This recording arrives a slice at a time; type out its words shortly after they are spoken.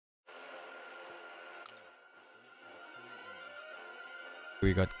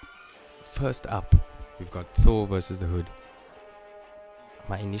We got first up, we've got Thor versus the Hood.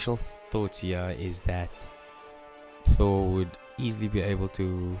 My initial thoughts here is that Thor would easily be able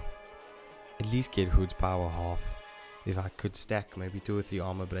to at least get Hood's power half. If I could stack maybe 2 or 3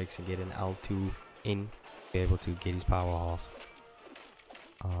 armor breaks and get an L2 in, be able to get his power half.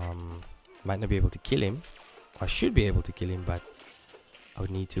 Might not be able to kill him. I should be able to kill him, but I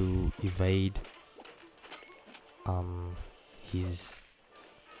would need to evade his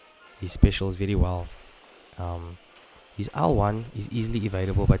specials very well. His L1 is easily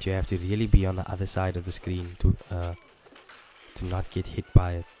evadable, but you have to really be on the other side of the screen to not get hit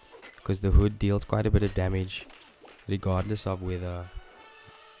by it, because the Hood deals quite a bit of damage regardless of whether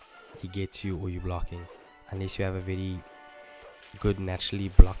he gets you or you're blocking, unless you have a very good naturally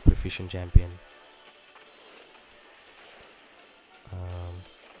block proficient champion.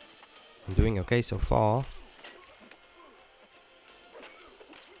 I'm doing okay so far.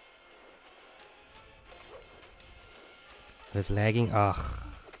 It's lagging. Ugh.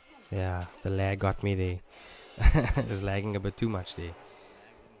 Yeah, the lag got me there. It's lagging a bit too much there.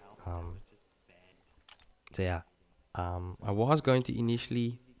 So yeah. I was going to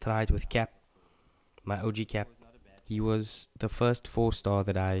initially try it with Cap, my OG Cap. He was the first 4-star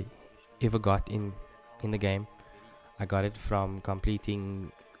that I ever got in the game. I got it from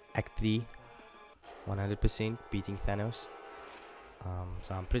completing Act 3 100%, beating Thanos.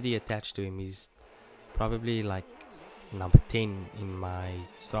 So I'm pretty attached to him. He's probably like number 10 in my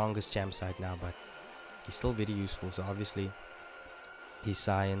strongest champs right now, but he's still very useful. So obviously his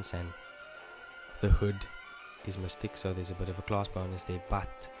science and the Hood is Mystic, so there's a bit of a class bonus there.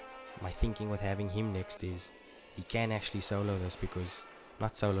 But my thinking with having him next is he can actually solo this, because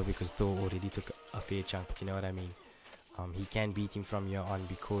not solo because Thor already took a fair chunk, you know what I mean. He can beat him from here on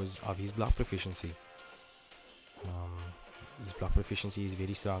because of his block proficiency. His block proficiency is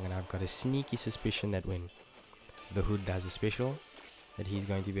very strong, and I've got a sneaky suspicion that when the Hood does a special, that he's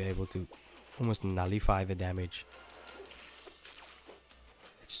going to be able to almost nullify the damage.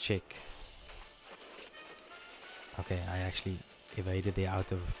 Let's check. Okay, I actually evaded there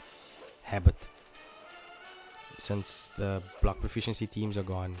out of habit. Since the block proficiency teams are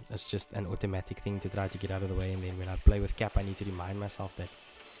gone, it's just an automatic thing to try to get out of the way, and then when I play with Cap, I need to remind myself that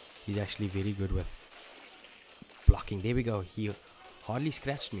he's actually very good with blocking. There we go. He hardly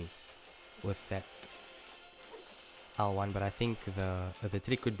scratched me with that L1, but I think the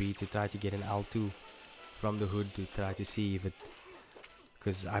trick would be to try to get an L2 from the Hood to try to see if it,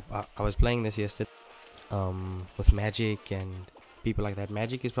 because I was playing this yesterday with Magic and people like that.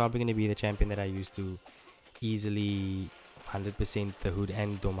 Magic is probably going to be the champion that I use to easily 100% the Hood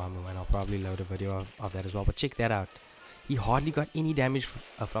and Dormammu, and I'll probably load a video of that as well. But check that out. He hardly got any damage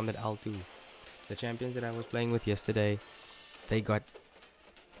from that L2. The champions that I was playing with yesterday, they got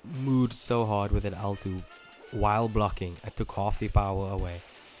mooed so hard with that L2 while blocking. I took half the power away.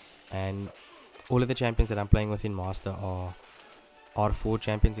 And all of the champions that I'm playing with in Master are R4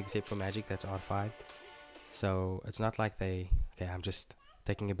 champions, except for Magic, that's R5. So it's not like they... Okay, I'm just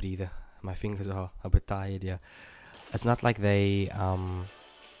taking a breather. My fingers are a bit tired here. It's not like they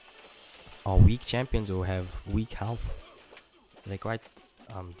are weak champions or have weak health. They're quite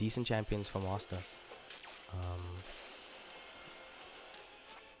decent champions for Master.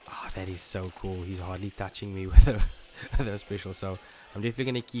 That is so cool. He's hardly touching me with a special. So I'm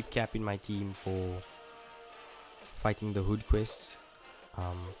definitely going to keep Cap in my team for fighting the Hood quests.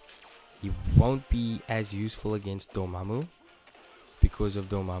 He won't be as useful against Dormammu because of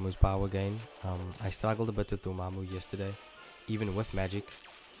Dormammu's power gain. I struggled a bit with Dormammu yesterday, even with Magic.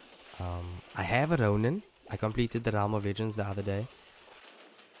 I have a Ronin. I completed the Realm of Legends the other day.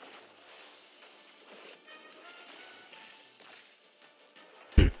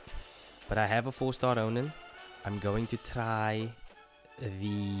 But I have a 4-star Ronin. I'm going to try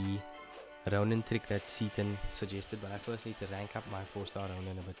the Ronin trick that Seaton suggested, but I first need to rank up my 4-star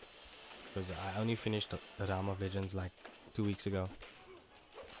Ronin a bit, because I only finished the Realm of Legends like 2 weeks ago.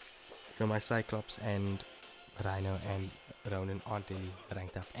 So my Cyclops and Rhino and Ronin aren't really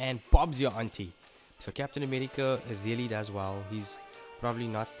ranked up. And Bob's your auntie. So Captain America really does well. He's probably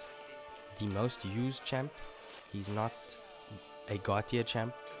not the most used champ. He's not a God tier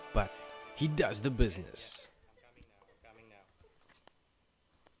champ, but he does the business. I'm coming now.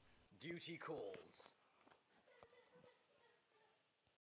 Duty calls.